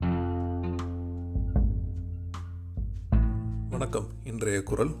வணக்கம். இன்றைய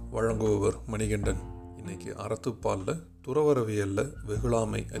குரல் வழங்குபவர் மணிகண்டன். இன்னைக்கு அறத்துப்பாலில் துறவரவியல்ல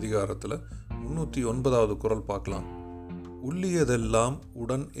வெகுளாமை அதிகாரத்தில் 309வது குரல் பார்க்கலாம். உள்ளியதெல்லாம்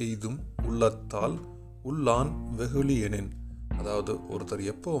உடன் எய்தும் உள்ளத்தால் உள்ளான் வெகுளியெனின். அதாவது ஒருத்தர்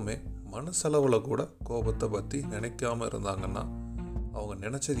எப்போவுமே மனசளவில் கூட கோபத்தை பற்றி நினைக்காம இருந்தாங்கன்னா அவங்க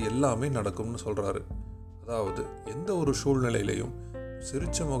நினச்சது எல்லாமே நடக்கும்னு சொல்கிறாரு. அதாவது எந்த ஒரு சூழ்நிலையிலையும்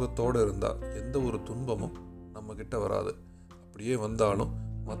சிரிச்ச முகத்தோடு இருந்தால் எந்த ஒரு துன்பமும் நம்மக்கிட்ட வராது. அப்படியே வந்தாலும்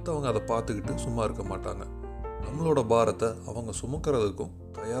மற்றவங்க அதை பார்த்துக்கிட்டு சும்மா இருக்க மாட்டாங்க. நம்மளோட பாரத்தை அவங்க சுமக்கிறதுக்கும்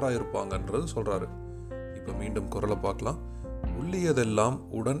தயாராக இருப்பாங்கன்றது சொல்கிறாரு. இப்போ மீண்டும் குரலை பார்க்கலாம். உள்ளியதெல்லாம்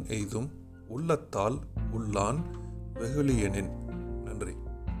உடன் எய்தும் உள்ளத்தால் உள்ளான் வெகுளியெனின். நன்றி.